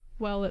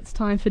Well, it's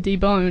time for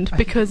Deboned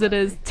because it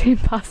is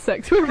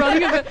 6:10.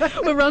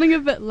 We're running a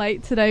bit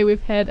late today.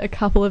 We've had a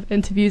couple of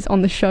interviews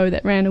on the show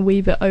that ran a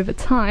wee bit over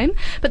time.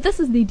 But this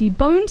is the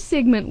Deboned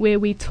segment where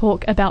we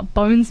talk about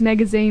Bones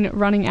magazine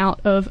running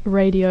out of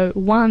Radio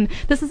 1.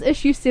 This is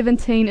issue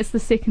 17. It's the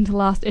second to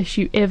last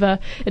issue ever.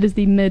 It is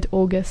the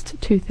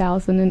mid-August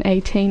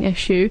 2018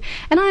 issue.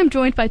 And I am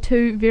joined by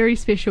two very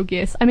special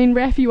guests. I mean,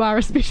 Raph, you are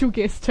a special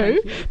guest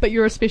too, but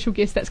you're a special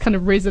guest that's kind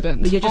of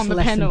resident on the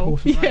panel.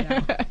 Right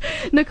now.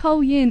 Nicole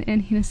Yen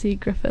and Hennessy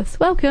Griffiths.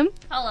 Welcome.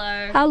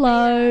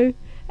 Hello.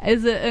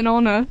 Is it an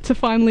honour to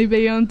finally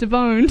be on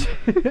Deboned?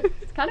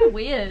 It's kind of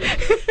weird.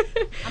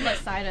 I'm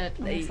excited.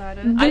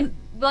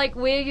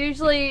 We're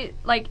usually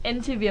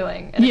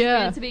interviewing, and it's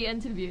weird to be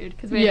interviewed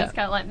because we're just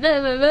kind of like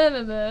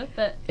blah,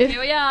 but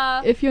here we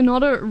are. If you're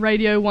not a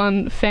Radio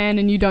 1 fan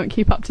and you don't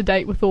keep up to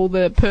date with all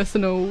the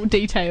personal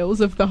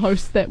details of the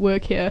hosts that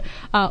work here,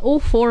 all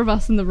four of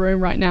us in the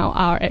room right now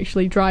are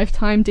actually Drive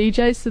Time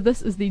DJs, so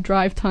this is the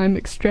Drive Time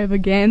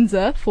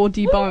extravaganza for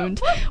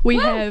Deboned. We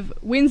have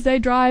Wednesday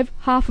Drive,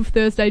 half of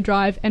Thursday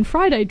Drive, and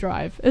Friday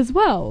Drive as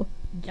well.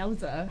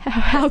 Yowza.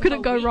 How could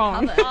it go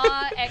wrong?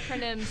 Our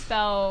acronyms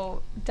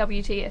spell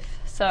WTF,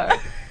 so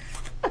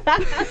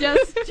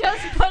just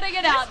putting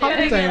it out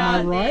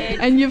there.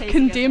 And you've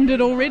condemned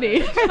it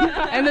already.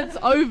 And it's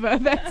over.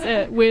 That's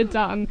it. We're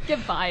done.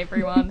 Goodbye,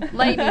 everyone.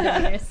 Lady the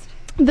best.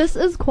 This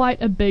is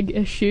quite a big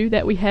issue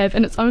that we have,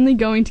 and it's only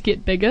going to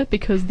get bigger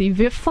because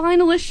the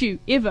final issue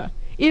ever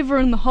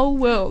in the whole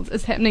world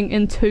is happening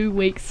in 2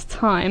 weeks'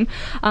 time.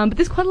 But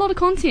there's quite a lot of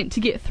content to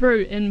get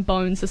through in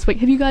Bones this week.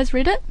 Have you guys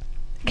read it?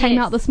 Came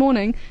out this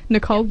morning.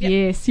 Nicole, Yep.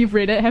 Yes, you've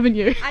read it, haven't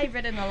you? I've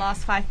read it in the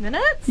last 5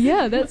 minutes.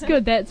 Yeah, that's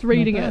good. That's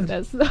reading it.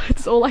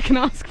 That's all I can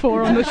ask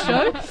for on this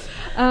show.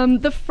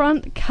 The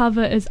front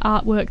cover is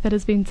artwork that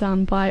has been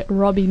done by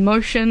Robbie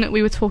Motion.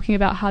 We were talking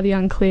about Hardy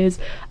Unclear's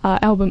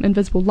album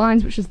Invisible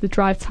Lines, which is the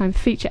Drive Time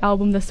feature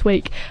album this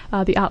week.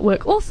 The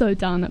artwork also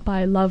done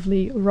by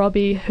lovely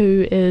Robbie,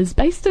 who is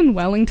based in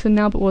Wellington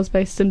now but was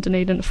based in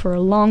Dunedin for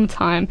a long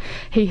time.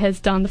 He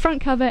has done the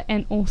front cover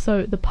and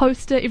also the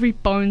poster. Every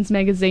Bones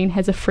magazine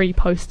has a free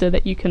poster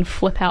that you can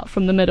flip out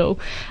from the middle,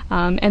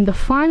 and the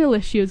final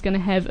issue is going to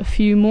have a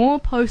few more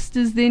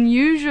posters than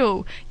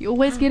usual. You're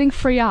always getting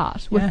free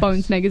art with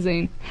Bones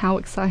magazine. How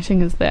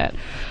exciting is that?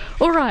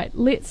 Alright,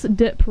 let's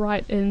dip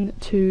right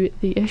into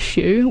the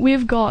issue.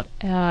 We've got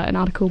an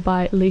article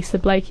by Lisa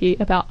Blakey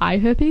about eye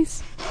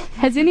herpes.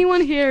 Has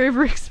anyone here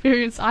ever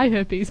experienced eye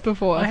herpes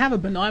before? I have a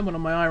benign one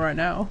on my eye right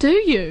now. Do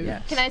you?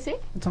 Yes. Can I see?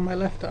 It's on my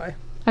left eye.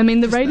 I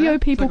mean, the Just radio there.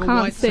 people It's like a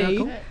can't white see,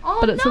 circle.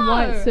 but it's a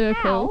white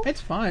circle.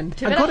 It's fine.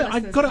 To I be got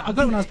honest, it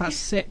when I was about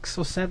 6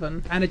 or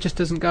 7, and it just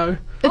doesn't go.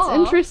 It's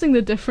interesting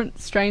the different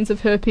strains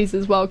of herpes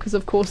as well, because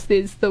of course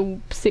there's the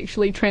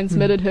sexually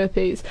transmitted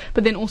herpes,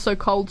 but then also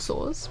cold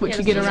sores, which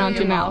you get around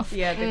your mouth,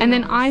 and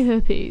then eye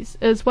herpes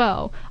as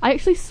well. I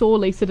actually saw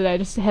Lisa today,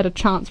 just had a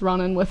chance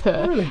run-in with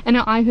her, Really? and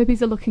her eye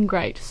herpes are looking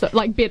great, so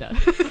like better,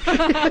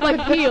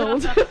 like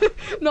healed.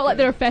 Not like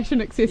they're a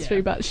fashion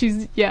accessory, but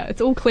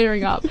it's all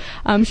clearing up.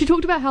 She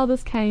talked about how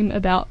this came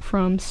about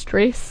from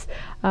stress.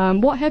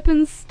 What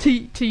happens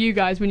to you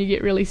guys when you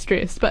get really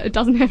stressed? But it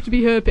doesn't have to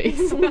be herpes.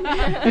 You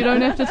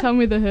don't have to tell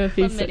me the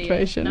herpes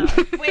situation. No.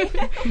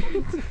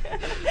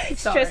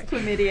 Stress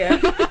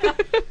chlamydia.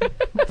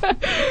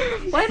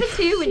 What happens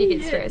to you when you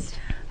get stressed?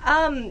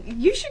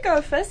 You should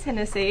go first,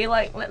 Hennessy.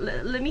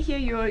 Let me hear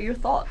your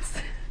thoughts.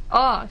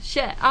 Oh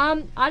shit.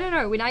 I don't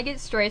know. When I get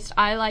stressed,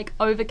 I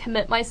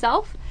overcommit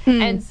myself,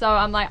 and so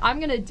I'm like, I'm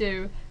gonna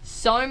do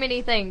so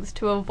many things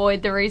to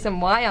avoid the reason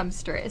why I'm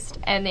stressed,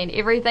 and then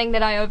everything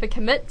that I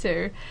overcommit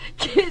to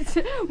gets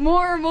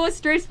more and more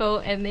stressful,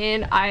 and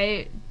then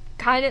I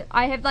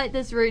have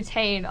this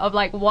routine of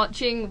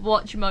watching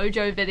Watch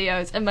Mojo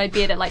videos in my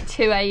bed at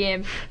 2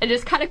 a.m. and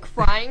just kind of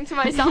crying to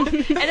myself,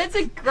 and it's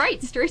a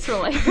great stress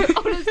relief.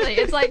 Honestly,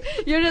 it's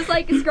you're just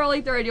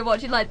scrolling through and you're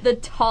watching the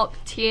top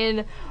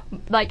 10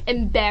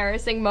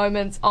 embarrassing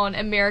moments on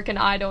American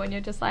Idol, and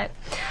you're just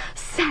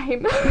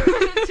same.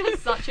 It's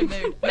just such a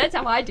mood. That's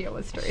how I deal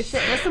with stress.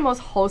 That's the most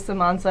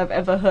wholesome answer I've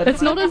ever heard.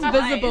 It's not as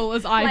visible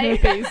as eye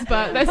herpes,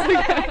 but that's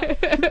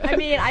okay. I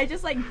mean, I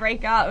just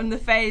break out in the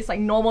face like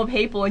normal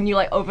people, and you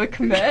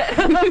overcommit.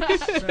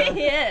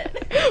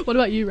 Shit. What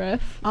about you,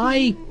 Raph?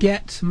 I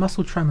get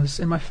muscle tremors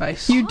in my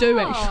face. You do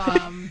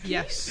actually.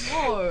 Yes.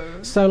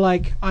 Whoa. So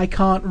I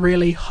can't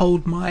really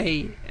hold my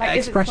is it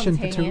expression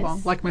for too long.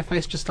 spontaneous? My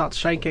face just starts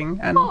shaking,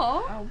 and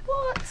Oh,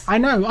 what? I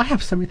know I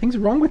have so many things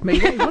wrong with me.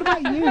 Wait, what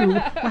about you?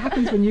 What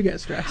happens when you get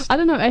stressed? I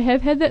don't know, I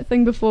have had that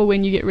thing before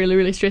when you get really,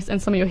 really stressed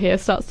and some of your hair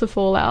starts to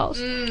fall out.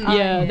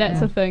 yeah.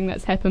 That's a thing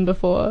that's happened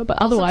before,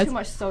 but Also otherwise... too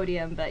much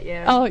sodium, but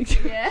yeah. Oh,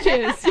 Yeah.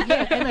 cheers.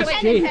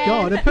 MSG,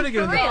 God, they're putting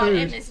it in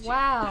the food.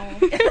 Wow.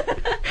 You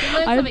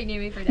learn something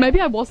new every day.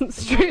 Maybe I wasn't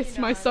stressed.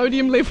 My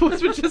sodium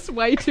levels were just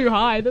way too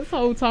high this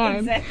whole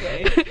time.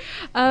 Exactly.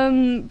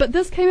 But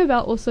this came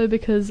about also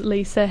because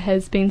Lisa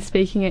has been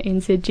speaking at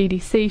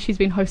NZGDC. She's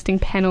been hosting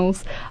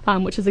panels,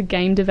 which is a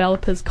game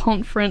developers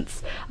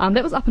conference.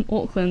 That was up in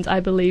Auckland, I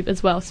believe,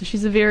 as well. So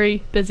she's a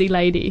very busy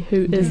lady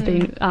who has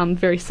been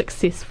very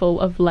successful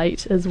of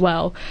late as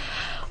well.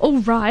 All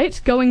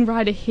right, going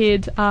right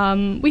ahead,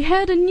 we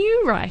had a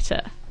new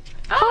writer.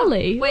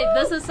 Holly. Wait,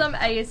 this is some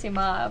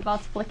ASMR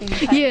about flicking the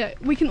page. Yeah,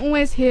 we can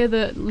always hear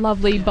the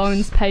lovely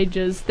Bones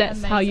pages.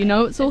 That's how you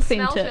know it's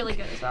authentic. It smells really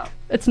good as well.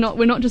 It's not.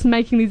 We're not just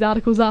making these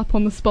articles up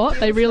on the spot.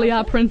 They really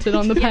are printed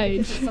on the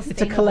page.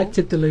 It's a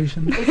collective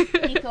delusion.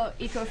 It's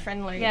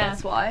eco-friendly,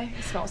 that's why.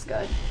 It smells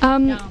good.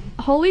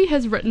 Holly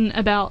has written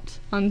about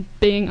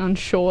being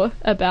unsure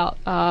about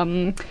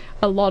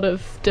a lot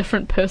of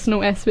different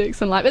personal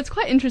aspects in life. It's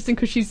quite interesting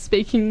because she's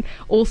speaking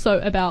also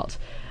about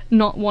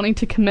not wanting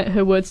to commit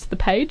her words to the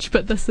page,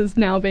 but this is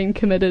now being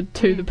committed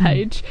to the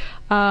page.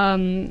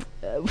 Something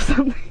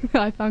that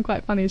I found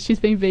quite funny is she's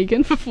been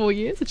vegan for 4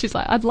 years, and she's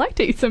like, I'd like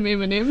to eat some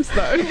M&Ms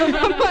though.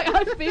 I'm like,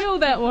 I feel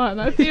that one.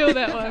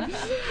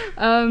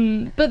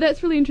 But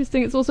that's really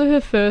interesting. It's also her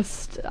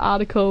first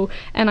article,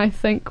 and I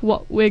think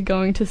what we're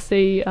going to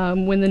see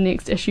when the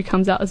next issue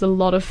comes out is a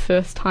lot of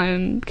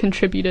first-time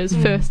contributors,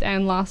 first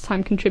and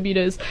last-time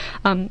contributors,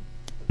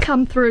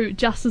 come through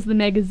just as the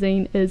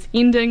magazine is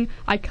ending.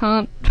 I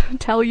can't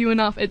tell you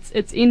enough,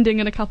 it's ending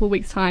in a couple of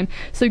weeks' time,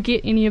 so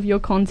get any of your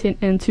content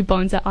into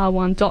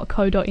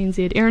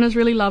bones@r1.co.nz. Erin is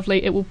really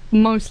lovely. It will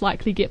most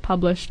likely get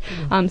published.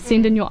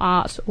 Send in your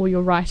art or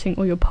your writing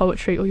or your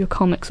poetry or your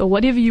comics or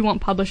whatever you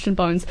want published in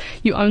Bones.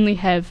 You only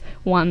have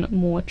one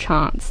more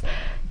chance.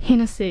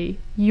 Hennessy,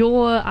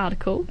 your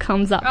article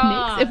comes up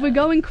next. If we're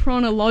going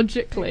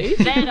chronologically,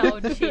 that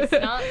old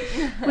chestnut.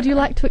 Would you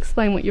like to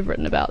explain what you've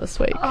written about this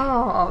week?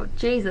 Oh,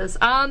 Jesus.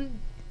 I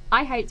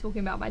hate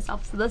talking about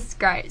myself, so this is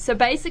great. So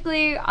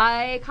basically,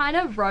 I kind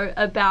of wrote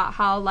about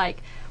how,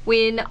 like,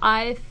 when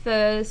I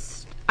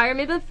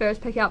remember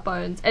first picking up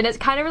Bones, and it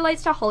kind of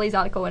relates to Holly's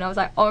article, and I was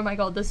like, oh my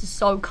god, this is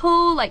so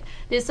cool. Like,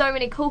 there's so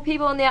many cool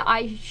people in there.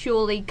 I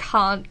surely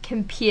can't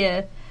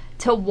compare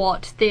to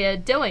what they're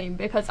doing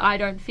because I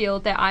don't feel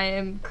that I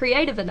am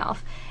creative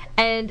enough.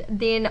 And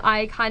then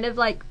I kind of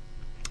like,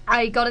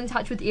 I got in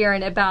touch with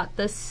Erin about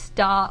the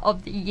start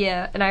of the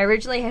year, and I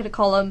originally had a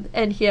column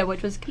in here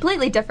which was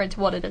completely different to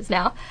what it is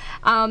now,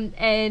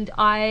 and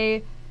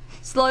I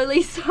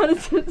slowly started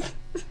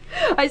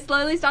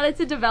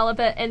to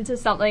develop it into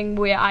something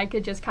where I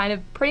could just kind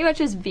of pretty much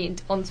just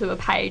vent onto a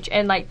page.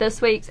 And like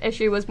this week's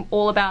issue was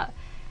all about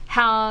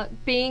how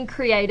being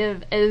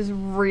creative is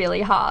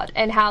really hard,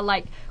 and how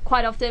like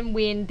quite often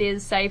when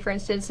there's, say for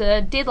instance,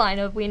 a deadline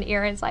of when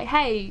Erin's like,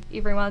 hey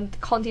everyone, the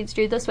content's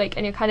due this week,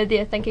 and you're kind of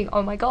there thinking,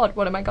 oh my god,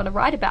 what am I going to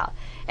write about?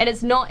 And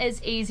it's not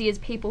as easy as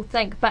people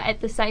think, but at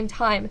the same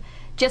time,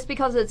 just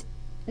because it's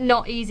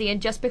not easy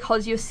and just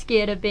because you're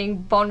scared of being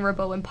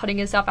vulnerable and putting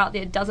yourself out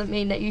there doesn't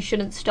mean that you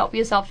shouldn't stop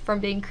yourself from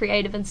being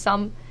creative in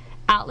some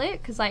outlet.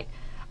 Because like,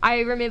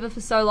 I remember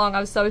for so long I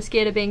was so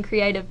scared of being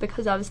creative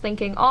because I was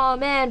thinking, oh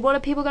man, what are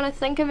people going to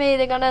think of me?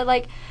 They're going to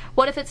like,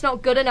 what if it's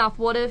not good enough?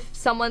 What if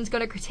someone's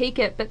going to critique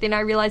it? But then I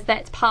realised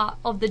that's part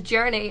of the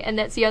journey, and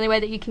that's the only way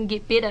that you can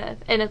get better.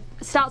 And it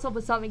starts off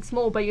with something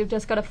small, but you've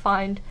just got to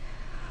find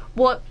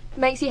what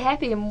makes you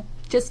happy and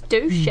just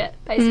do shit,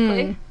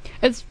 basically.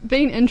 It's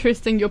been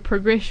interesting, your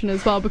progression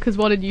as well, because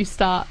what did you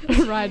start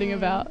writing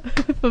about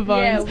for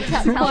Bones?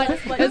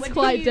 It's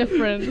quite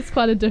different. It's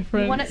quite a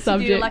different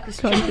subject. To do like a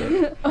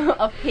string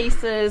of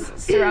pieces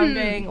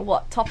surrounding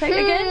what topic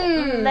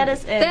again? Let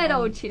us in. That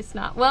old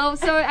chestnut. Well,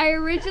 so I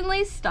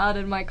originally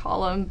started my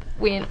column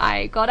when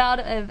I got out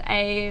of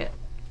a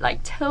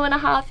like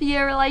 2.5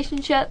 year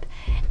relationship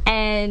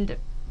and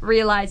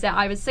realised that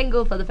I was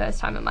single for the first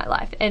time in my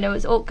life, and it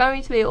was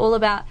going to be all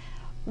about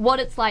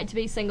what it's like to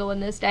be single in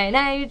this day and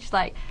age,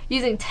 like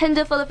using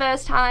Tinder for the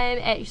first time,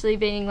 actually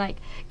being like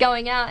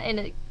going out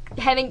and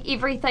having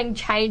everything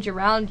change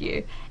around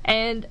you.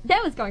 And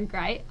that was going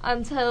great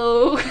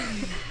until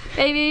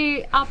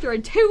maybe after a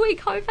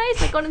 2-week home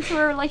phase I got into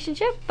a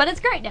relationship, but it's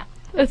great now.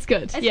 It's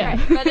good. It's great,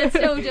 but it's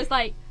still just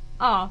like,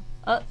 oh,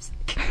 oops.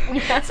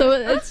 So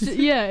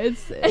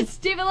it's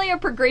definitely a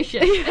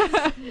progression.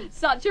 It's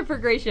such a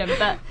progression.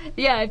 But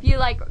yeah, if you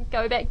like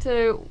go back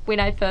to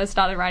when I first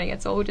started writing,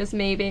 it's all just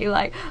me being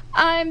like,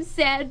 I'm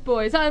sad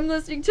boys, I'm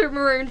listening to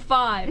Maroon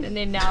 5, and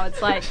then now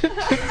it's like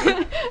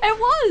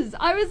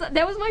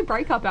that was my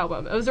breakup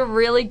album. It was a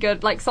really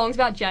good, like, songs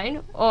about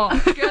Jane. Oh,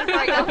 good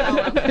breakup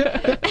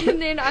album.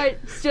 And then I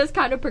just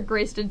kind of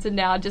progressed into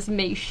now just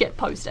me shit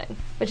posting,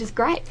 which is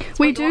great.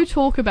 We do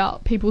talk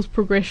about people's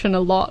progression a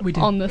lot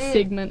on this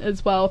segment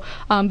as well,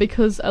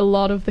 because a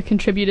lot of the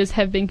contributors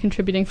have been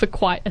contributing for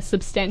quite a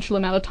substantial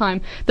amount of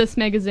time. This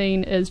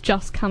magazine is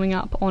just coming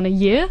up on a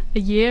year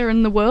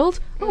in the world.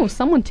 Oh,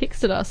 someone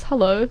texted us.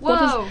 Hello.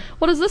 Whoa.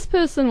 What does this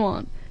person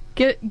want?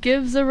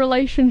 Gives a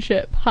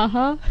relationship.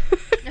 Haha.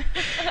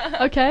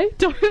 Okay,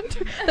 don't.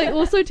 They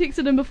also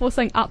texted in before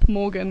saying up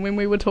Morgan when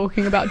we were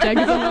talking about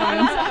Jaggers and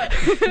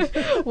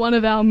Lions. One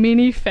of our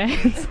many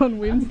fans on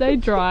Wednesday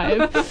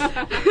Drive.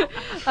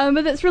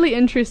 But that's really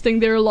interesting.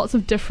 There are lots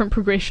of different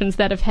progressions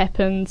that have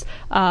happened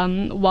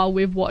while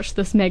we've watched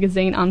this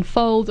magazine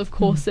unfold. Of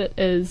course,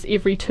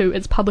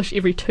 it's published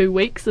every 2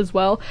 weeks as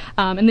well.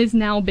 And there's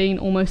now been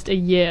almost a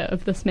year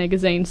of this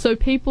magazine. So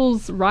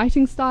people's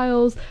writing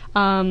styles,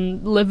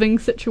 living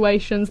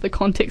situations, the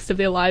context of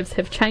their lives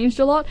have changed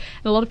a lot.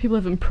 And a lot of people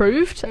have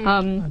improved.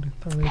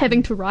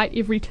 Having to write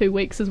every 2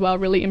 weeks as well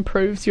really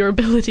improves your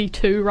ability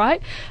to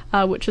write,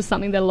 which is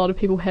something that a lot of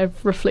people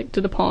have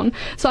reflected upon.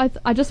 So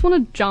I just want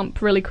to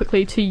jump really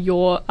quickly to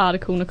your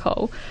article,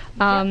 Nicole.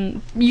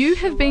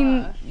 You've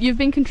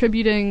been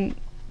contributing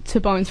to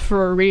Bones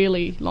for a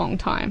really long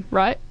time,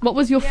 right? What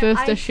was your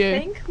first issue? I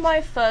think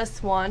my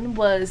first one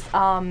was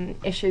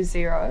issue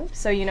 0.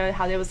 So you know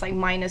how there was like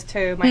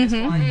 -2,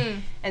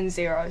 -1, and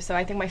 0. So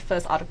I think my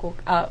first article,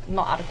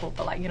 not article,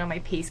 but like, you know, my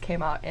piece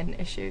came out in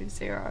issue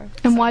 0.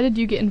 And why did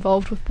you get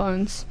involved with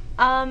Bones?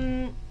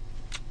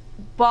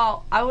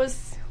 Well,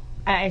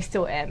 I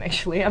still am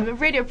actually. I'm a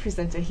radio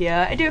presenter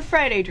here. I do a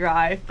Friday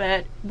Drive,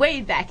 but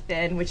way back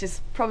then, which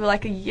is probably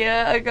like a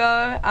year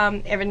ago,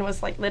 Erin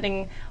was like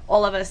letting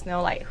all of us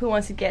know like who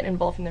wants to get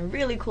involved in a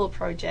really cool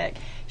project.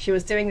 She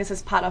was doing this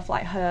as part of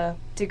like her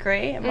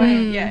degree. Am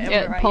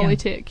I right?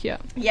 Polytech,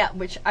 Yeah,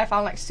 which I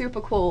found like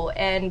super cool,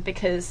 and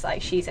because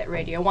like she's at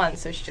Radio 1,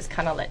 so she just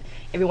kind of let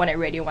everyone at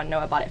Radio 1 know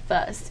about it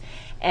first.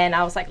 And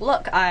I was like,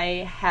 look,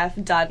 I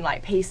have done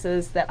like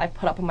pieces that I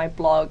put up on my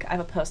blog. I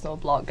have a personal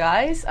blog,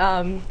 guys.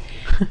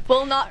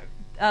 Will not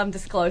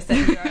disclose that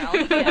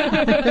URL.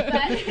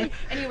 But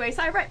anyway,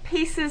 so I write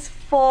pieces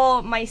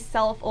for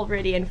myself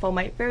already and for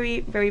my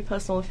very, very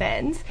personal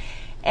fans.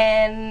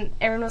 And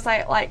everyone was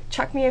like,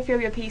 chuck me a few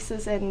of your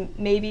pieces and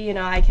maybe, you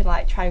know, I can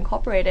like try and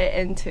incorporate it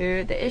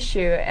into the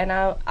issue. And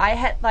I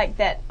had like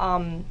that,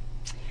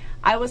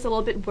 I was a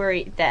little bit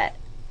worried that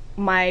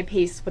my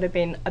piece would have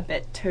been a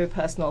bit too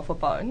personal for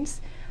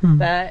Bones.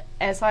 But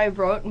as I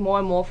wrote more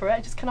and more for it,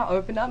 I just kind of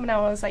opened up and I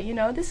was like, you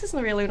know, this is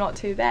really not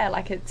too bad.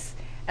 Like it's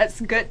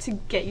good to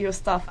get your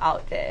stuff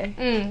out there.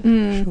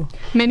 Sure.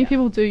 Many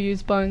people do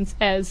use Bones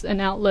as an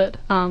outlet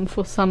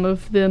for some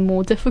of the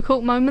more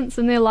difficult moments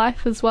in their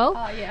life as well.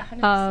 Oh yeah,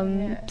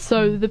 100%,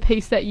 So the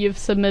piece that you've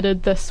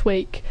submitted this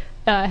week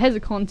has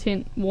a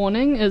content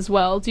warning as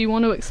well. Do you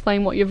want to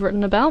explain what you've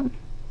written about?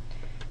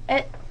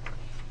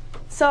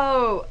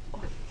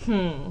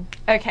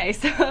 Okay,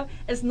 so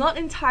it's not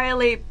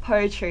entirely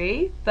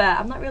poetry, but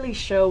I'm not really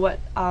sure what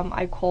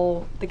I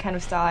call the kind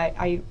of style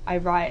I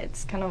write.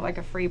 It's kind of like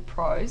a free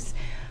prose.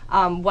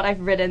 What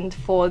I've written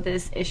for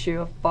this issue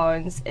of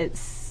Bones,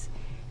 it's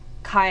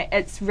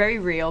very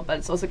real, but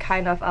it's also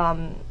kind of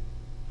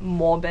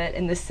morbid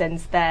in the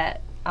sense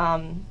that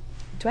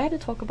do I have to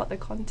talk about the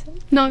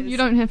content? No, you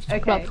don't have to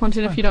talk about the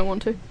content if you don't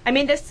want to. I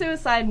mean, there's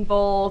suicide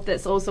involved,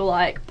 there's also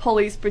like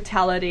police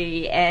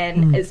brutality,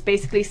 and it's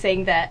basically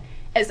saying that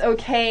it's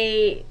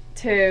okay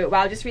to,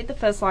 well, I'll just read the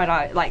first line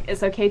out. Like,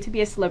 it's okay to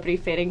be a celebrity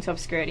fading to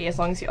obscurity as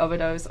long as you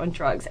overdose on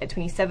drugs at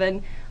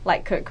 27,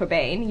 like Kurt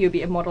Cobain, you'll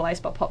be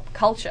immortalized by pop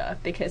culture,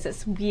 because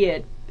it's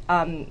weird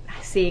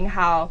seeing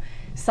how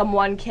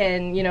someone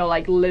can, you know,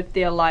 like live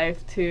their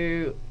life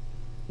to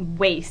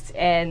waste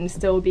and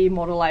still be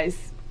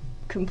immortalized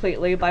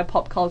completely by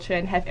pop culture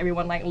and have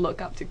everyone like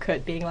look up to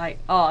Kurt, being like,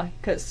 oh,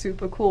 Kurt's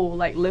super cool,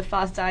 like live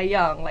fast, die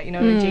young, like, you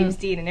know, James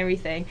Dean and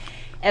everything.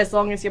 As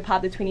long as you're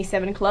part of the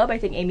 27 Club. I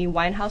think Amy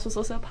Winehouse was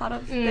also a part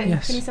of the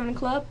 27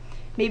 Club.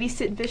 Maybe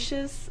Sid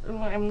Vicious,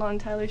 I'm not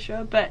entirely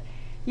sure. But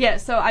yeah,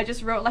 so I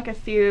just wrote like a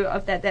few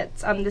of that.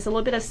 There's a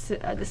little bit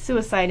of the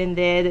suicide in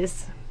there.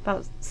 There's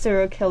about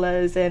serial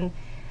killers and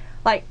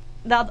like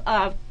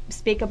that.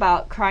 Speak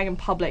about crying in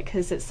public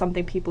because it's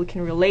something people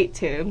can relate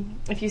to.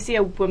 If you see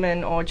a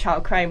woman or a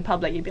child crying in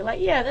public, you'd be like,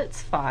 yeah,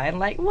 that's fine,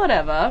 like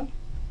whatever.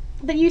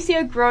 But you see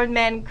a grown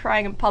man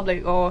crying in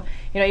public, or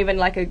you know, even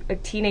like a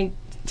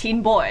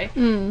teen boy,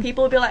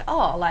 people will be like,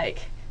 oh, like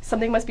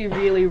something must be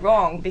really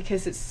wrong,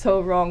 because it's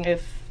so wrong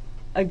if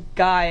a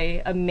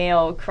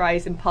male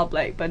cries in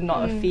public but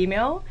not a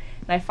female.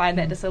 And I find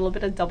that there's a little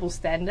bit of double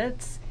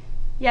standards.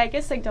 Yeah, I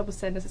guess like double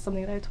standards is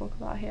something that I talk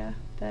about here.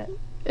 But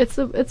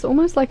it's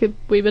almost like a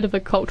wee bit of a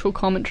cultural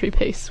commentary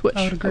piece, which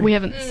we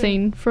haven't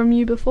seen from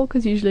you before,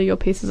 because usually your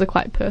pieces are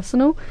quite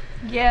personal.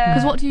 Yeah.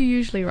 Because what do you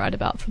usually write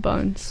about for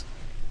Bones?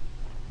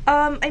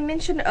 I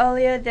mentioned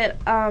earlier that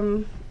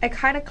I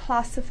kind of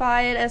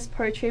classify it as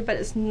poetry, but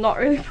it's not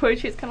really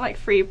poetry. It's kind of like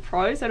free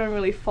prose. I don't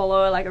really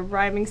follow like a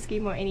rhyming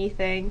scheme or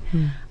anything.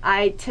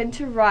 I tend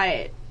to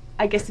write,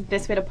 I guess the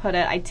best way to put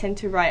it, I tend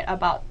to write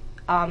about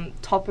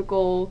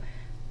topical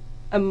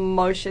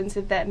emotions,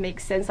 if that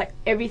makes sense, like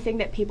everything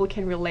that people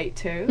can relate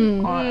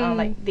to, or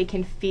like they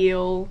can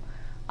feel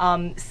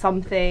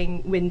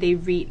something when they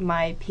read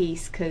my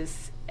piece,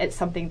 because it's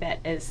something that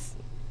is,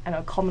 I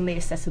don't know, commonly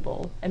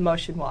accessible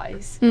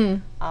emotion-wise.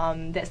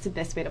 That's the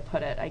best way to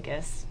put it, I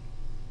guess.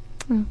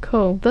 Oh,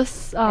 cool.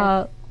 This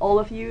all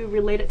of you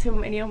related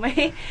to any of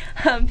my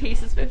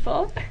pieces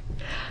before?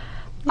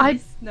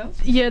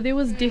 Yeah, there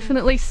was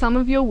definitely some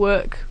of your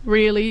work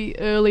really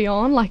early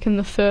on, like in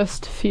the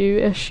first few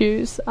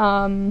issues.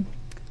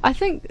 I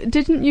think,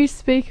 didn't you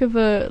speak of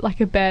a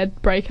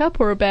bad breakup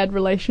or a bad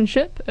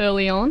relationship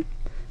early on?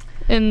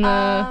 In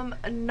the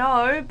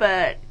No,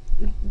 but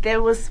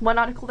there was one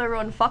article that were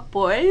on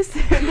fuckboys.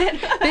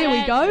 There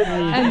we go,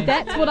 and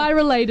that's what I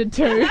related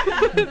to.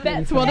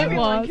 That's what it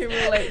Everyone was. can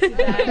relate to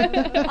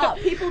that.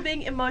 People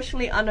being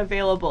emotionally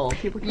unavailable.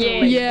 People can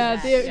relate Yeah,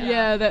 to that.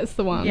 yeah, that's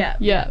the one. Yeah.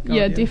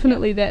 Yeah,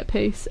 definitely that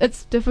piece.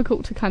 It's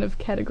difficult to kind of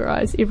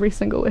categorize every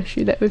single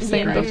issue that we've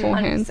seen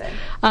beforehand.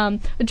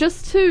 100%.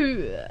 Just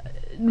to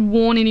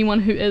warn anyone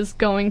who is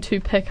going to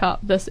pick up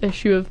this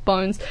issue of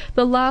Bones,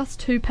 the last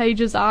 2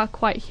 pages are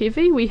quite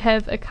heavy. We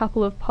have a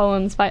couple of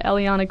poems by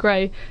Eliana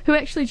Gray, who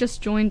actually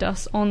just joined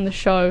us on the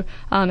show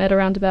at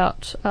around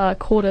about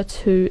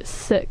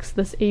 5:45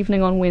 this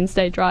evening on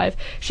Wednesday Drive.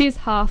 She is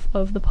half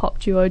of the pop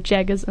duo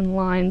Jaggers and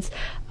Lines,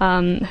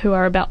 who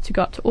are about to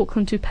go up to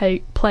Auckland to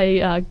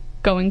play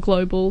Going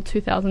Global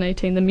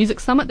 2018, the music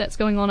summit that's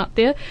going on up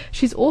there.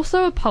 She's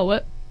also a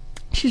poet.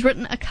 She's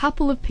written a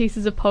couple of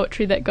pieces of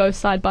poetry that go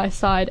side by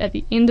side at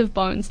the end of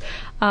Bones,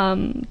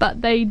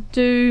 but they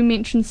do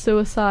mention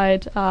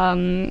suicide,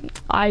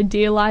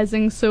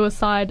 idealising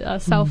suicide,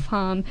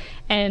 self-harm,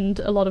 and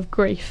a lot of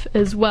grief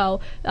as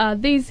well.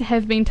 These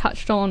have been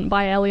touched on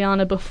by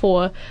Eliana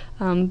before,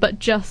 but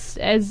just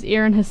as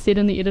Erin has said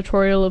in the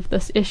editorial of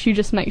this issue,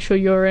 just make sure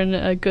you're in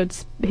a good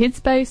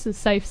headspace, a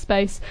safe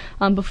space,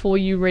 before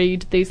you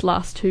read these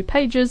last 2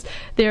 pages.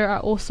 There are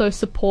also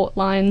support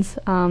lines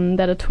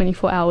that are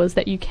 24 hours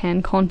that you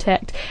can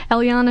contact.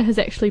 Eliana has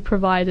actually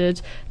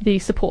provided the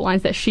support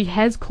lines that she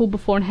has called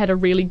before and had a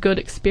really good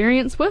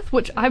experience with,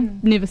 which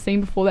I've never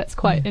seen before. That's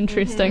quite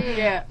interesting.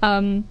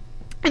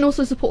 And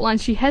also support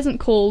lines she hasn't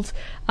called,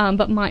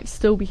 but might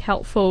still be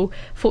helpful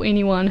for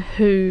anyone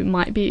who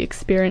might be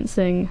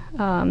experiencing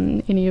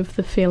any of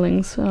the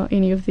feelings,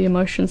 any of the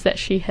emotions that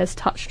she has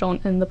touched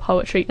on in the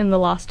poetry in the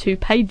last 2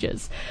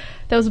 pages.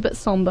 That was a bit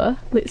sombre.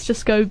 Let's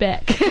just go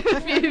back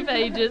a few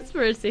pages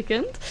for a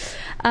second.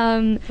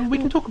 We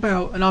can talk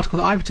about an article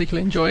that I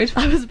particularly enjoyed.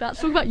 I was about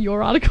to talk about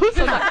your article.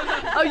 So I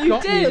was like, oh,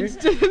 you did,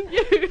 didn't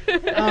you?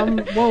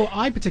 Well,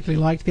 I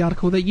particularly liked the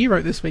article that you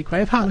wrote this week,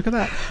 Wave. Look at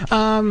that.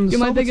 You're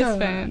my biggest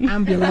fan.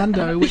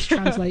 Ambulando, which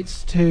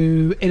translates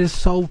to "It is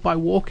solved by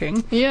walking,"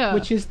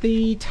 which is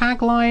the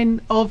tagline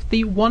of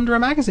the Wanderer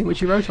magazine,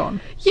 which you wrote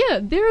on. Yeah,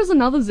 there is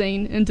another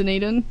zine in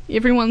Dunedin.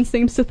 Everyone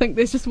seems to think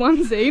there's just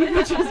one zine,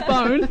 which is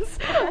Bones.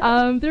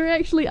 There are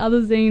actually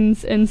other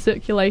zines in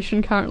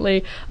circulation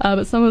currently,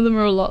 but some of them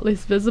are a lot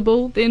less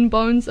visible than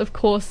Bones. Of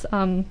course,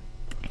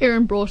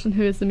 Erin Broughton,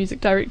 who is the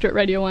music director at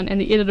Radio 1 and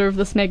the editor of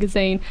this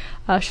magazine,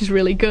 she's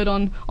really good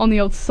on the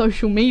old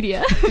social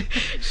media.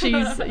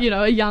 She's,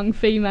 a young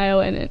female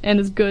and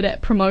is good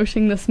at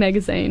promoting this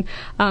magazine.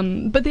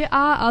 But there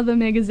are other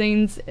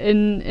magazines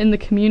in the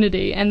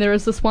community, and there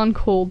is this one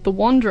called The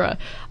Wanderer.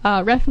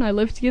 Raph and I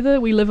live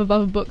together. We live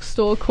above a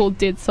bookstore called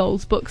Dead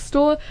Souls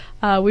Bookstore.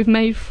 We've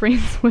made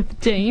friends with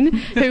Dean,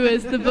 who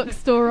is the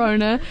bookstore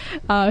owner.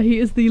 He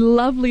is the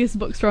loveliest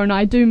bookstore owner.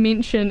 I do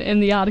mention in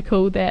the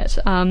article that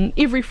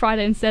every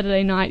Friday and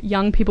Saturday night,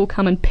 young people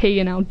come and pee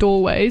in our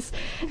doorways,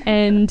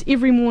 and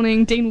every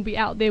morning Dean will be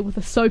out there with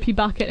a soapy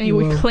bucket and he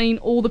will clean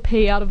all the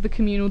pee out of the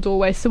communal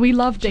doorway. So we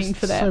love Dean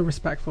for that. So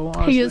respectful,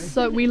 honestly. He is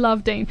we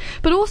love Dean.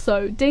 But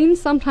also, Dean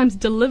sometimes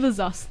delivers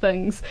us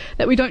things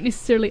that we don't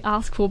necessarily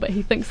ask for, but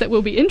he thinks that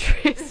we'll be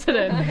interested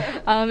in.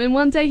 And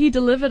one day he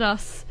delivered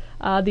us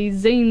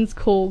these zines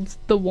called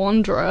The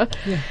Wanderer,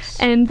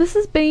 and this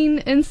has been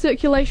in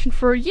circulation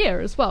for a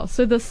year as well,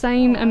 so the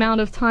same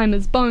amount of time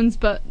as Bones,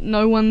 but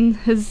no one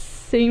has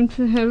seemed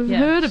to have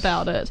heard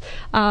about it.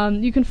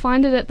 You can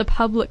find it at the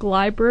public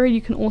library.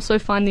 You can also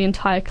find the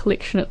entire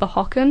collection at the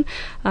Hocken,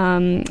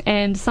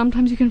 and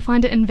sometimes you can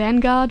find it in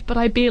Vanguard, but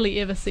I barely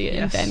ever see it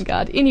in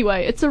Vanguard.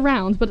 Anyway, it's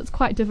around, but it's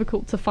quite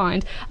difficult to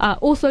find.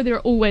 Also, there are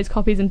always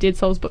copies in Dead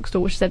Souls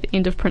Bookstore, which is at the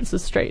end of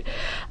Princes Street.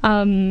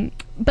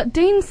 But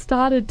Dean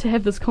started to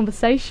have this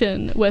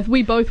conversation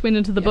we both went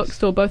into the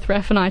bookstore, both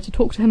Raph and I, to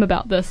talk to him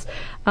about this,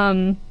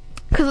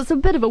 because it's a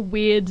bit of a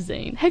weird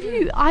zine. Have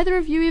either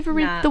of you ever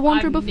read The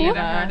Wanderer before?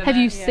 Have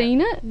you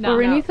seen it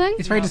or anything?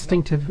 It's very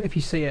distinctive if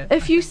you see it.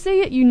 If you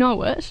see it, you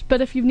know it,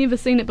 but if you've never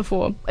seen it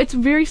before, it's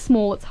very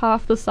small. It's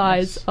half the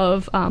size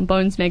of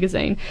Bones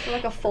magazine. So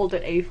like a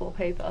folded A4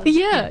 paper.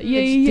 Yeah,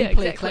 deeply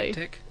exactly.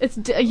 eclectic. It's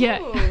Ooh,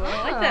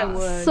 I like that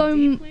word. So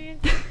Deeply.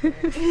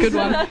 good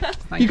one.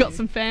 You got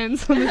some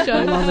fans on the show.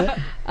 I love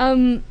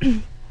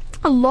it.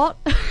 A lot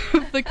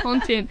of the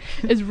content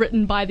is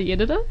written by the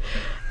editor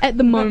at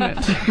the moment.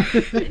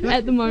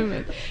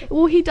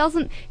 Well, he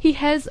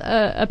has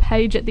a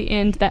page at the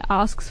end that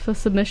asks for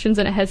submissions,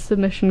 and it has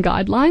submission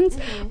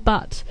guidelines,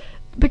 but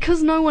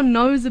because no one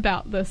knows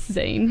about this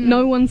zine,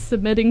 no one's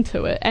submitting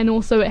to it, and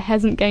also it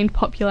hasn't gained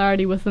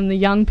popularity within the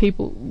young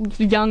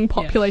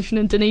population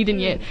in Dunedin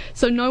yet,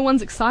 so no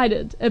one's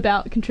excited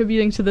about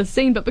contributing to this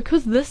zine. But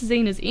because this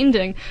zine is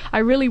ending, I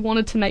really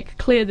wanted to make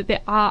clear that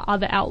there are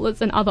other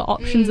outlets and other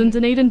options in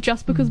Dunedin.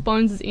 Just because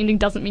Bones is ending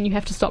doesn't mean you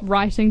have to stop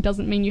writing,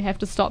 doesn't mean you have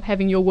to stop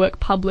having your work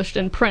published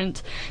in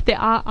print. There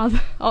are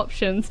other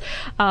options.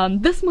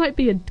 This might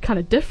be a kind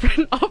of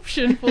different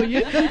option for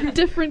you,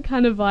 different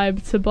kind of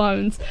vibe to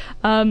Bones.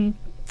 The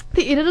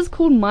editor's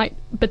called Mike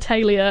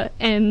Battaglia,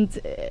 and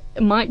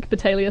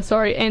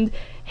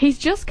he's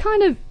just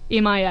kind of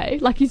MIA,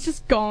 like he's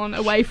just gone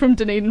away from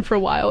Dunedin for a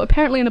while.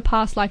 Apparently in a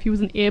past life he was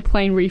an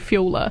airplane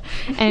refueler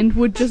and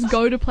would just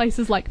go to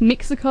places like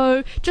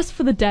Mexico just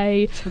for the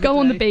day, go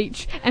on the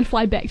beach and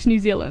fly back to New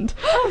Zealand.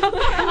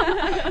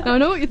 Now I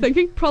know what you're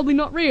thinking, probably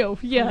not real.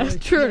 Yeah,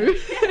 true.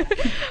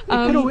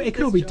 It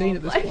could all be Dean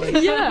at this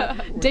point. Yeah,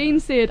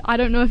 Dean said, I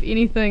don't know if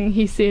anything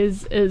he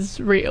says is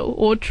real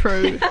or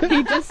true.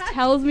 He just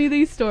tells me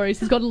these stories.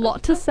 He's got a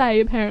lot to say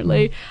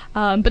apparently,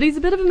 but he's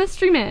a bit of a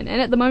mystery man,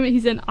 and at the moment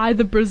he's in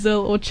either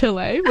Brazil or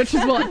Chile, which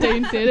is what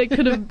Dean said. It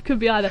could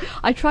be either.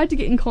 I tried to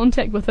get in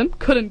contact with him,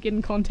 couldn't get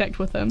in contact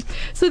with him.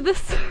 So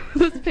this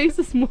piece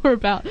is more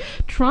about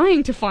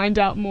trying to find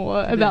out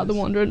more about the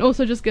Wanderer, and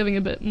also just giving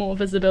a bit more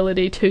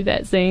visibility to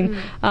that zine,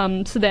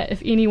 so that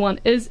if anyone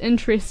is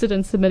interested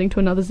in submitting to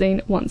another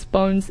zine once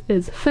Bones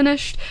is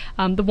finished,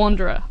 the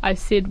Wanderer, I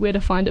said where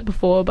to find it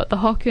before, but the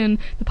Hocken,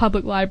 the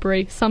Public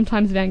Library,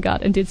 sometimes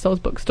Vanguard, and Dead Souls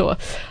Bookstore.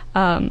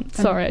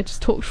 Sorry, I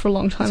just talked for a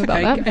long time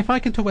about that. If I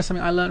can talk about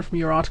something I learned from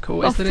your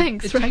article, is that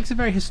it takes a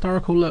very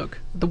historical look,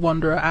 the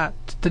Wanderer, at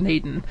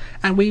Dunedin.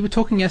 And we were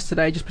talking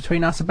yesterday, just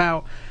between us,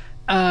 about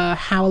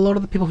how a lot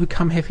of the people who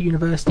come here for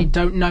university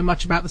don't know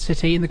much about the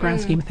city in the grand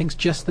scheme of things,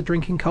 just the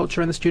drinking culture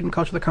and the student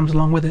culture that comes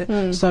along with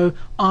it. So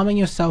arming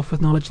yourself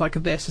with knowledge like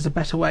this is a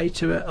better way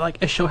to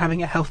assure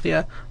having a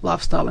healthier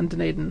lifestyle in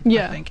Dunedin,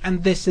 I think.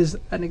 And this is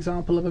an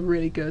example of a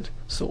really good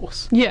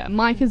source. Yeah,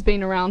 Mike has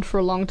been around for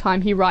a long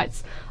time. He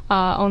writes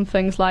on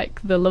things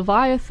like the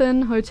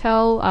Leviathan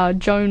Hotel,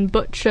 Joan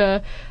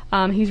Butcher.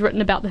 He's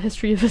written about the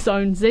history of his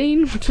own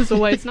zine, which is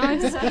always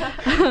nice.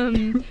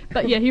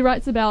 But yeah, he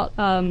writes about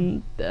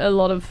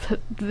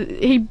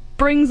he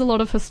brings a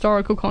lot of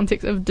historical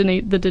context of the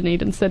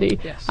Dunedin city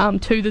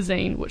to the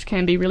zine, which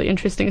can be really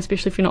interesting,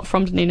 especially if you're not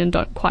from Dunedin and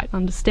don't quite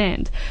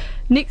understand.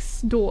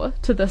 Next door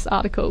to this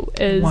article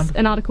is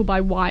an article by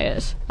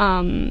Wyatt,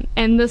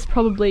 and this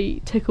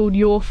probably tickled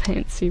your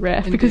fancy,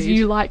 Raph, because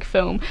you like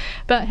film.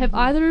 But have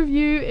either of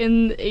you,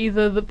 in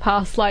either the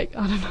past, I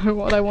don't know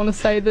what I want to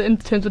say in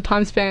terms of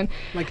time span,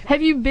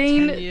 have you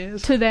been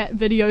to that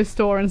video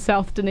store in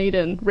South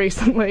Dunedin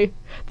recently?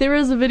 There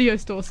is a video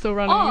store still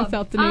running in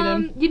South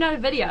Dunedin.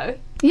 United Video.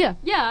 Yeah.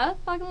 Yeah,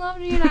 fucking love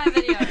United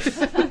Video. It's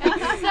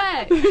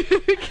sick.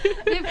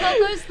 They've got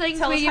those things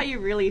Tell where us how you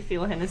really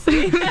feel,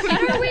 Hennessy.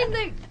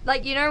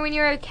 when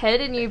you're a kid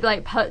and you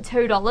put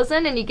 $2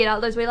 in and you get out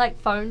those weird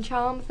phone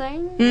charm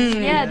things.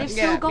 They've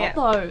still got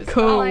those.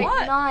 Cool.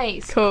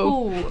 Nice.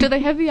 Cool. Do they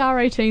have the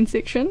R18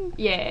 section?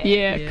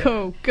 Yeah.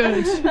 Cool.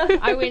 Good.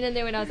 I went in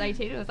there when I was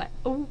 18 and I was like,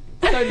 oh,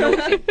 so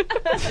naughty.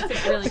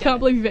 I can't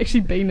believe you've actually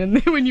been in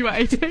there when you were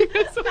 18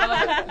 as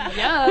well.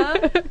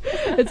 Yeah.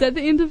 It's at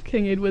the end of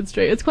King Edward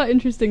Street. It's quite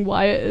interesting.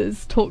 Wyatt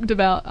has talked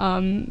about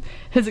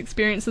his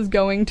experiences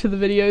going to the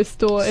video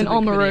store in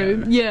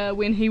Oamaru,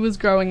 when he was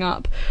growing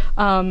up.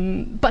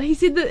 But he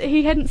said that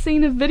he hadn't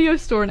seen a video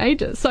store in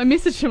ages. So I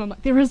messaged him. I'm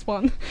like, there is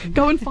one.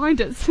 Go and find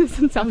it. It's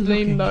in South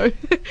Dunedin, though.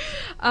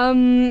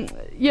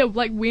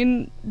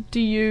 When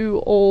do you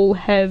all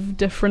have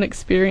different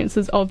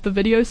experiences of the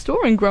video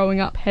store and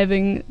growing up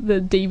having the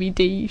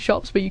DVD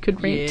shops where you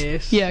could rent?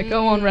 Yes. Yeah,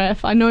 go on, Raph.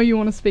 I know you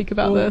want to speak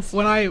about this.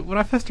 When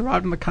I first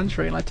arrived in the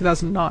country in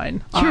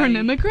 2009, you're an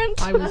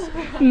immigrant? I was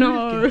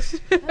no.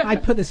 I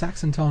put this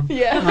accent on.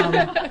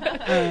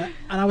 Yeah.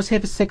 And I was here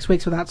for 6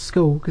 weeks without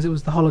school because it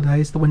was the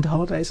holidays, the winter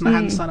holidays, and I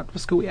hadn't signed up for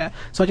school yet.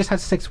 So I just had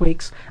 6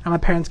 weeks, and my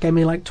parents gave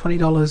me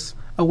 $20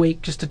 a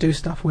week just to do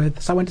stuff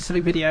with. So I went to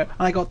Civic Video and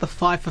I got the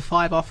 5 for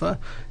 5 offer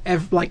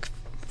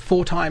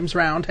 4 times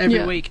round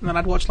every week, and then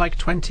I'd watch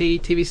 20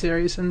 TV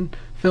series and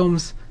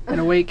films in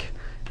a week.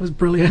 It was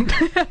brilliant.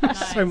 It was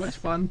so much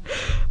fun.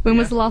 When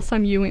was the last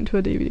time you went to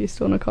a DVD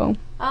store, Nicole?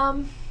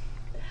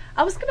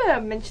 I was gonna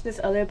mention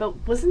this earlier,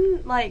 but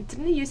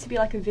didn't it used to be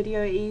a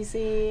Video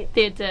Easy?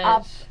 There did.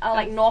 Up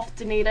North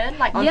Dunedin,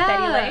 on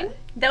Fatty Lane.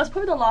 That was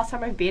probably the last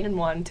time I've been in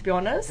one, to be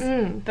honest.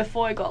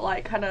 Before it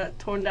got kind of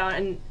torn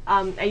down,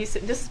 and this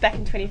was back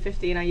in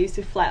 2015. I used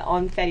to flat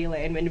on Fatty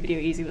Lane when Video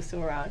Easy was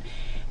still around.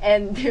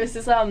 And there was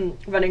this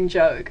running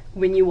joke,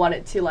 when you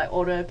wanted to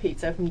order a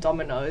pizza from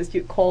Domino's,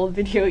 you'd call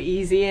Video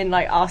Easy and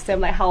ask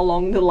them how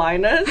long the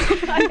line is,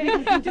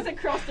 just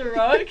across the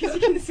road, because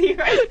you can see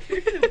right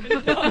through the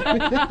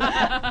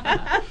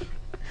window.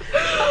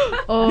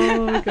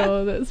 Oh my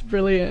god, that's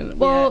brilliant.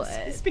 Well,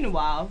 it's been a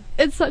while.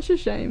 It's such a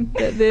shame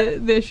that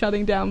they're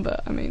shutting down,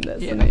 but I mean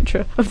that's the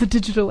nature of the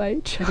digital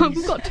age.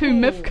 We've got 2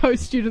 MIFCO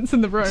students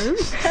in the room.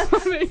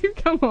 I mean,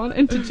 come on,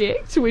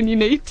 interject when you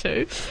need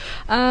to.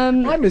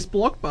 I miss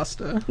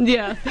Blockbuster.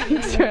 Yeah,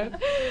 thanks,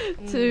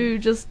 Raph. To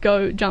just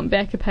jump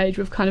back a page,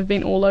 we've kind of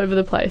been all over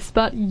the place,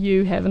 but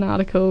you have an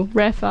article,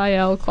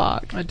 Raphael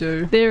Clark. I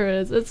do. There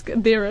is. It's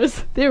there.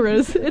 It's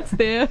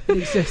there. It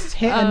exists.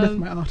 Here endeth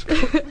my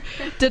article.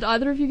 Did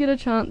either of you get a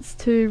chance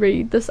to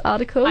read this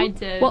article? I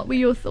did. What were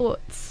your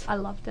thoughts? I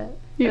loved it.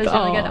 It was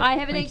really good. I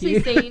haven't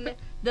actually seen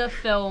the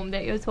film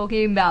that you're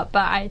talking about,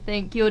 but I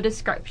think your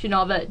description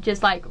of it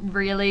just like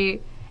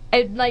really,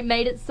 it like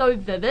made it so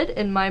vivid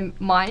in my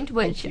mind,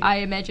 which I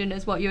imagine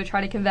is what you were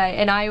trying to convey.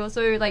 And I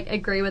also like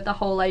agree with the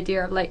whole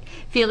idea of like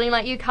feeling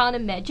like you can't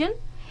imagine.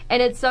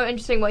 And it's so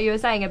interesting what you were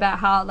saying about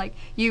how like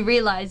you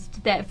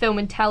realised that film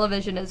and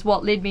television is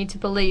what led me to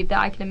believe that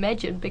I can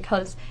imagine,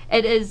 because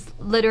it is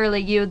literally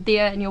you're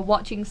there and you're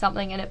watching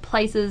something and it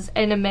places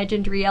an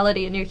imagined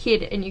reality in your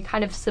head, and you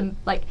kind of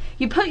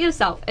you put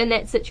yourself in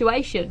that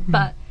situation.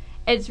 But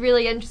it's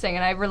really interesting,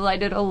 and I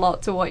related a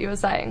lot to what you were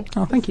saying.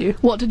 Oh, thank you.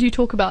 What did you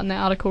talk about in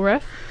that article,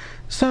 Raph?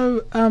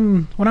 So,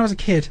 when I was a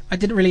kid, I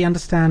didn't really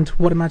understand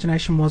what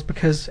imagination was,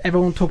 because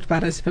everyone talked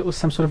about it as if it was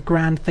some sort of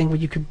grand thing where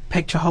you could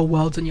picture whole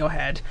worlds in your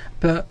head.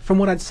 But from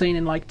what I'd seen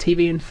in like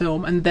TV and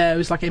film and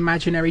those like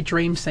imaginary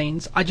dream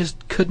scenes, I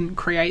just couldn't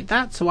create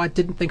that, so I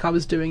didn't think I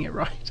was doing it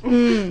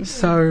right.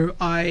 So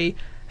I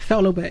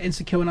felt a little bit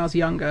insecure when I was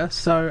younger,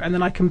 and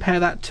then I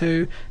compare that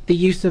to the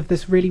use of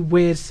this really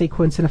weird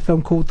sequence in a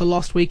film called The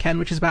Lost Weekend,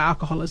 which is about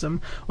alcoholism,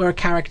 where a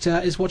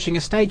character is watching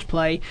a stage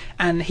play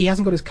and he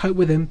hasn't got his coat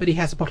with him, but he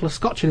has a bottle of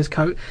scotch in his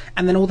coat,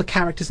 and then all the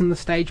characters in the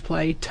stage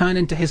play turn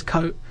into his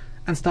coat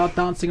and start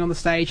dancing on the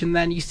stage, and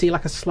then you see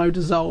like a slow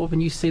dissolve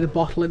and you see the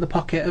bottle in the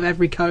pocket of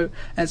every coat,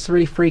 and it's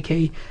really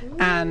freaky.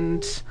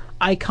 And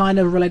I kind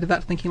of related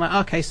that to thinking like,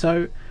 okay,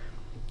 so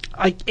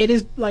it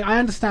is like I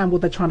understand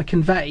what they're trying to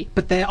convey,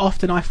 but they're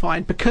often, I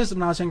find, because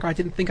when I was younger I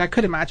didn't think I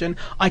could imagine,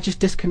 I just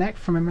disconnect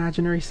from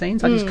imaginary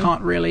scenes. I just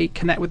can't really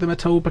connect with them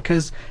at all,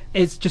 because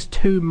it's just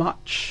too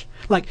much.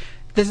 Like,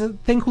 there's a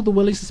thing called the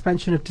willing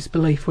suspension of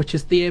disbelief, which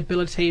is the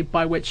ability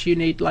by which you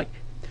need, like,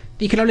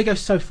 you can only go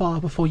so far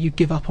before you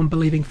give up on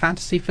believing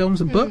fantasy films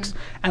and books,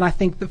 and I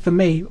think that for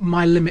me,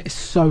 my limit is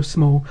so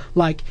small.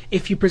 Like,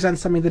 if you present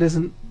something that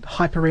isn't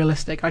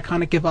hyper-realistic, I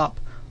kind of give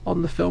up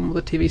on the film or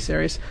the TV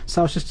series.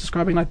 So I was just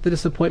describing like the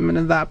disappointment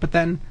in that, but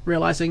then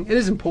realising it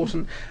is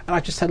important, and I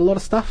just said a lot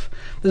of stuff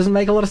that doesn't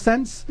make a lot of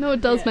sense. No, it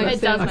does make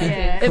sense.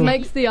 It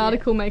makes the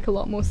article make a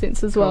lot more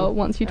sense as well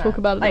once you talk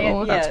about it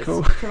more. That's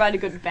cool. Provide a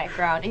good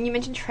background. And you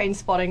mentioned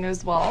Trainspotting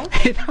as well.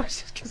 That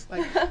was just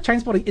like,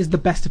 Trainspotting is the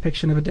best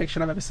depiction of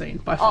addiction I've ever seen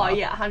by far. Oh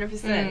yeah,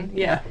 100%.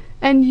 Yeah.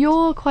 And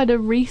you're quite a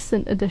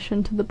recent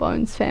addition to the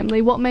Bones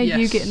family. What made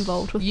you get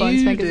involved with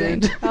Bones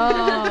magazine?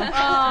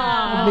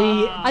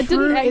 I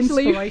didn't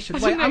actually. Wait,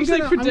 I'm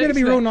going to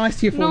be real nice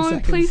to you for a second.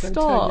 No, please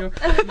stop.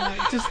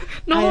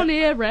 Not on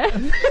air,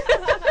 Raph.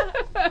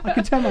 I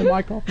can turn my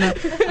mic off now.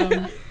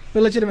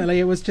 But legitimately,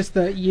 it was just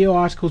that your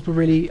articles were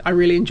I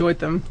really enjoyed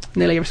them.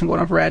 Nearly every single one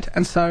I've read,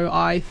 and so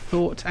I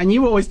thought, and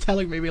you were always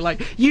telling me,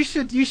 like, you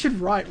should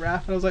write,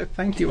 Raph, and I was like,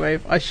 thank you,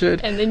 Wave, I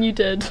should. And then you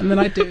did. And then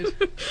I did.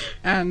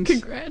 And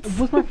congrats.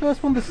 Was my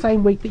first one the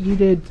same week that you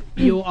did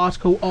your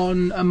article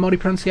on Māori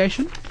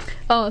pronunciation?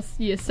 Oh,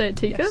 yes, say it,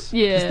 Tika. Yes.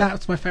 Yeah.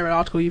 That's my favourite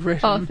article you've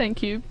written. Oh,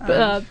 thank you.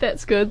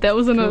 That's good. That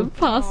wasn't a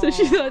past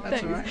issue.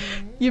 That's alright.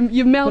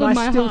 You melted my heart.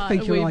 But I still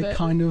think you're like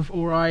kind of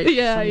alright.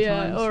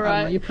 Yeah,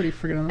 alright. You're pretty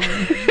friggin'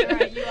 annoying.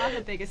 Alright, you are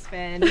the biggest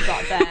fan. You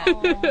got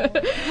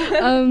that.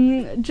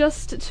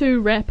 Just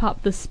to wrap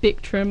up the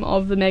spectrum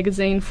of the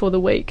magazine for the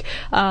week,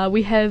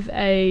 we have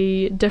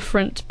a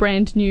different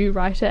brand new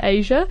writer,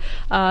 Asia,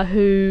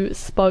 who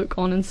spoke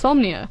on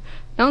insomnia.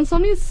 Now,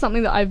 insomnia is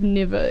something that I've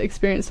never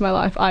experienced in my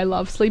life. I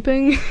love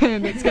sleeping,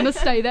 and it's going to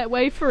stay that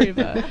way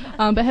forever.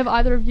 But have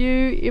either of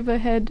you ever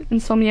had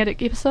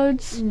insomniatic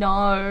episodes?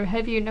 No.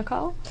 Have you,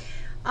 Nicole?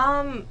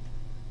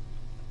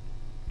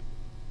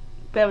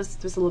 There was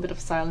a little bit of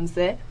silence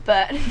there,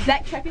 but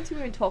that track into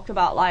when we talked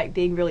about like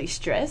being really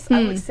stressed,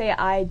 I would say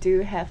I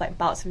do have like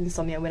bouts of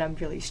insomnia when I'm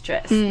really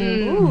stressed.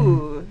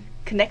 Ooh,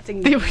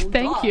 connecting the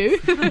Thank you.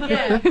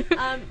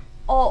 Yeah.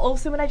 Or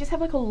also when I just have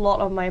like a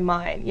lot on my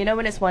mind, you know,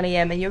 when it's 1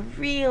 a.m. and you're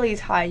really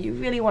tired, you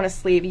really want to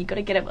sleep, you got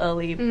to get up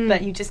early,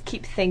 but you just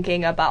keep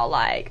thinking about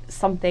like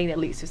something that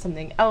leads to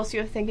something else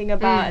you're thinking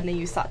about, and then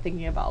you start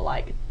thinking about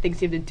like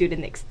things you have to do the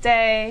next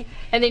day,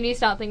 and then you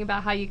start thinking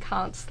about how you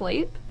can't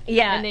sleep.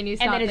 Yeah, and then you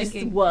start it's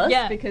thinking, just worse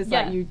because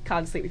like you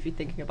can't sleep if you're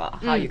thinking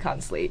about how you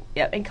can't sleep.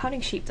 Yeah, and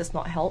counting sheep does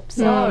not help.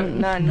 So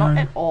no, not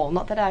at all.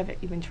 Not that I've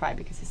even tried,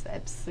 because it's an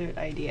absurd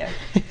idea.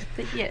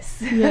 But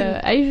yes. Yeah,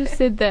 Asia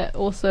said that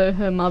also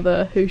her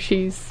mother, who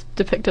she's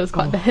depicted as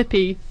quite the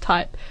hippie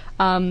type,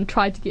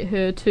 tried to get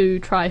her to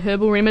try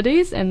herbal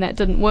remedies, and that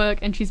didn't work,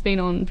 and she's been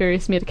on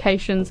various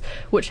medications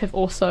which have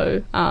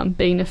also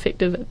been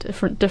effective at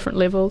different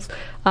levels.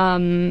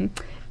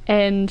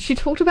 and she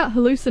talked about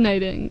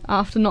hallucinating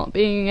after not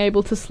being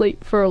able to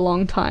sleep for a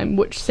long time,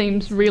 which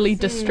seems really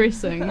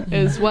distressing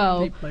as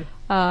well.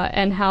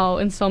 And how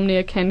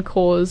insomnia can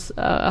cause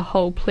a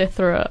whole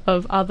plethora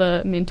of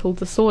other mental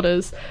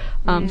disorders.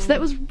 So that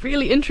was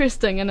really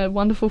interesting and a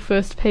wonderful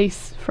first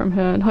piece from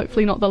her, and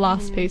hopefully not the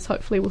last piece.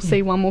 Hopefully we'll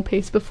see one more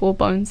piece before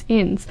Bones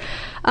ends.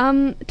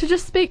 To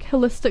just speak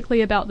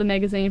holistically about the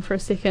magazine for a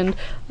second,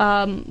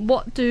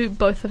 what do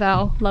both of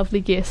our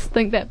lovely guests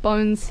think that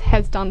Bones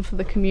has done for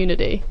the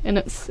community in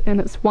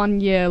its 1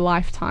 year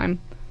lifetime?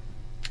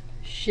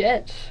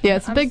 Shit. Yeah,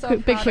 it's a big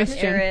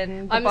question.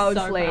 Erin, the I'm Bones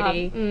so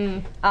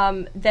lady.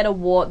 That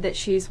award that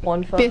she's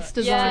won for Best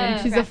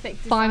design. She's a graphic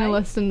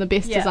finalist in the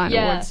Best Design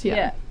Awards.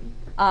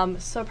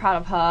 So proud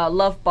of her.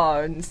 Love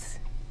Bones.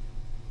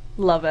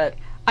 Love it.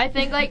 I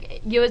think,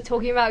 like, you were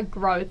talking about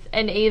growth,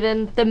 and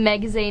even the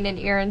magazine and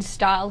Erin's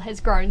style has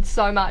grown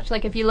so much.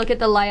 Like, if you look at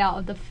the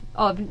layout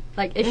of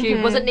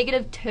issue, was it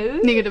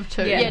 -2?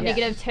 -2. Yeah,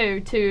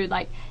 -2 to,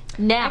 like,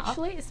 now.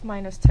 Actually, it's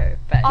 -2,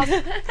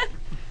 but...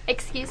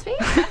 Excuse me?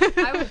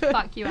 I will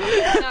fuck you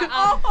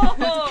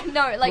up.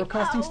 No, like...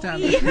 Broadcasting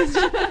standards.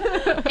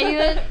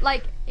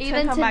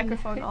 Turn her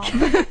microphone off.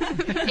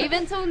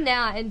 Even till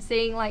now, and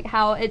seeing, like,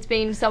 how it's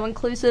been so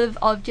inclusive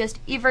of just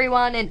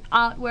everyone, and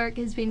artwork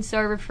has been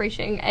so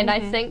refreshing, and I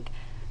think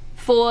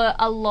for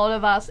a lot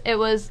of us, it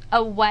was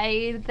a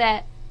way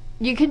that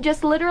you can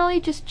just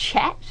literally just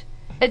chat.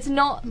 It's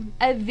not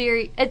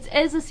it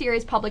is a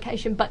serious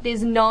publication, but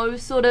there's no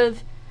sort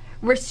of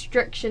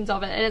restrictions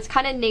of it, and it's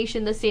kind of niche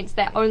in the sense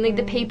that only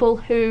the people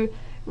who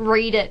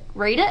read it,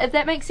 if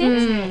that makes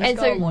sense. And it's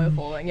got a loyal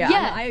following.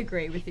 Yeah, I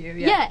agree with you.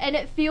 Yeah, and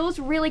it feels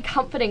really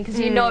comforting because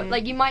you know,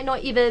 like, you might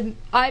not even...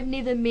 I've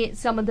never met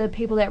some of the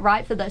people that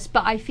write for this,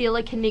 but I feel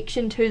a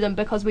connection to them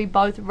because we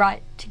both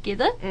write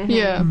together.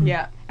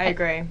 Yeah, I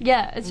agree.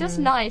 Yeah, it's just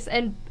nice,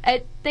 and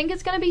I think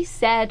it's going to be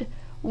sad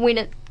when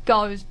it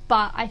goes,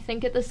 but I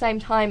think at the same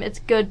time it's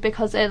good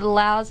because it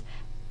allows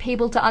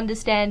people to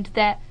understand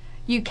that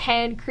you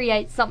can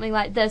create something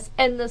like this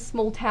in this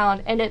small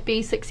town and it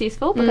be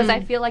successful, because I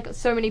feel like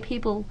so many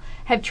people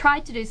have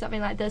tried to do something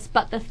like this,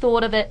 but the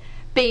thought of it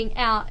being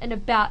out and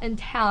about in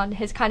town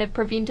has kind of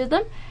prevented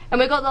them. And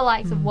we've got the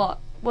likes of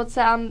what's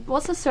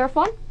the surf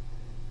one?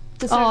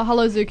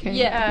 Hello Zoo King.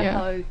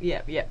 Hello,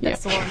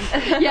 that's the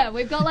one. Yeah,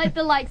 we've got like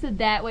the likes of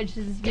that, which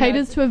is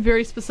caters to a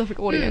very specific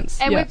audience.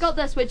 And we've got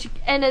this, which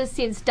in a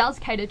sense does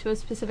cater to a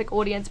specific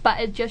audience, but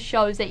it just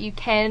shows that you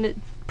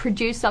can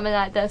produce something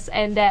like this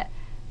and that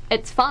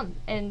it's fun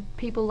and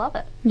people love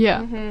it.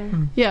 Yeah.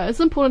 Yeah,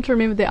 it's important to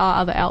remember there are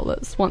other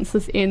outlets once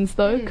this ends,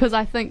 though, because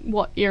I think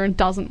what Erin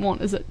doesn't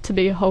want is it to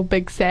be a whole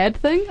big sad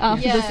thing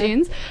after this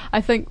ends. I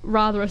think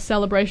rather a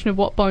celebration of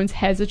what Bones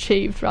has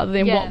achieved rather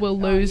than what we'll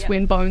lose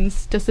when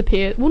Bones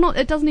disappear. Well,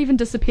 it doesn't even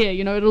disappear,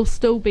 you know, it'll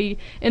still be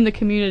in the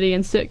community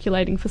and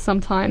circulating for some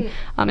time.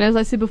 And as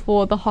I said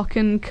before, the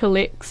Hocken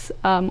collects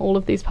all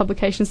of these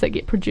publications that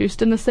get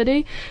produced in the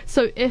city.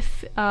 So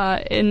if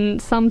in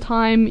some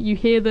time you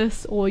hear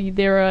this, or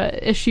there are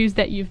issues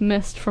that you've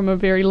missed from a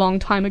very long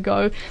time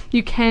ago,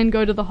 you can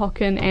go to the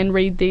Hocken and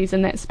read these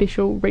in that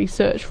special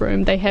research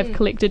room. They have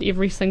collected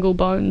every single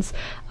Bones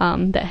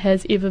that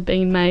has ever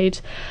been made.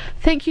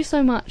 Thank you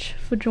so much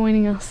for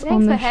joining us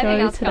on the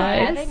show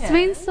today. It's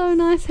been so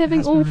nice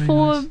having all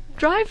four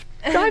drive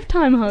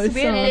time hosts.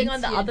 We're being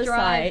on the other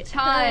side.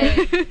 Time,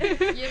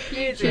 your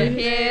future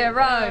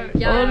hero.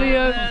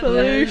 Audio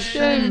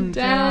pollution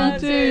down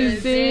to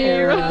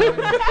zero.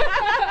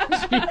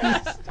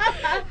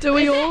 Do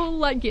we all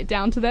like get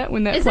down to that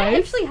when that Is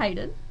plays? Is that actually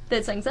Hayden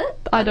that sings it?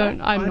 I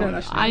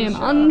am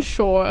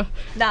unsure.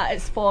 Nah,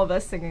 it's 4 of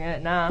us singing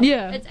it now.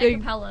 Yeah, it's a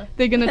cappella.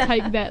 They're gonna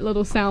take that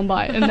little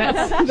soundbite and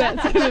that's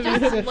gonna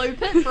just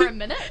loop it for a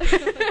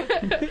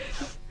minute.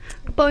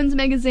 Bones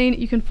magazine,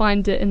 you can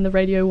find it in the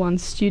Radio 1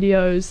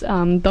 studios.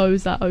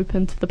 Those are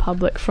open to the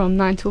public from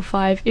 9 till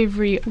 5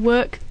 every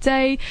work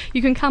day.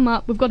 You can come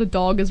up, we've got a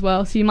dog as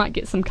well, so you might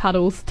get some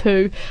cuddles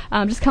too.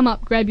 Just come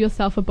up, grab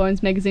yourself a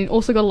Bones magazine.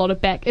 Also got a lot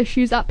of back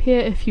issues up here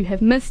if you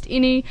have missed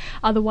any.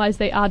 Otherwise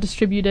they are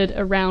distributed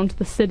around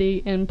the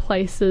city in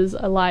places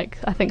like,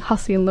 I think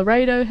Hussey and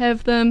Laredo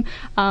have them.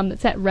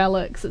 It's at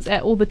Relics, it's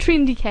at all the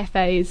trendy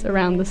cafes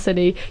around the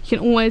city. You can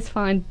always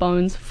find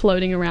Bones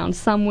floating around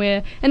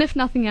somewhere, and if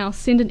nothing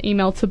else, send an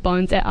email to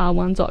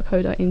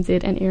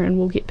bones@r1.co.nz and Erin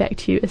will get back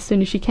to you as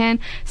soon as she can.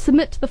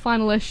 Submit to the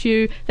final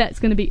issue. That's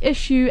going to be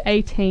issue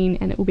 18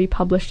 and it will be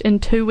published in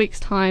 2 weeks'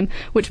 time,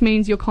 which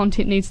means your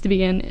content needs to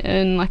be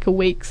in like a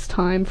week's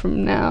time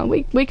from now,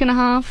 week and a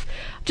half.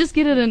 Just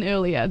get it in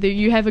earlier.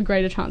 You have a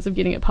greater chance of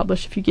getting it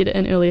published if you get it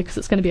in earlier, because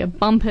it's going to be a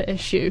bumper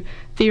issue.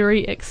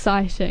 Very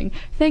exciting.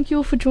 Thank you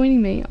all for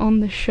joining me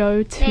on the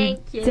show today.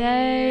 Thank you.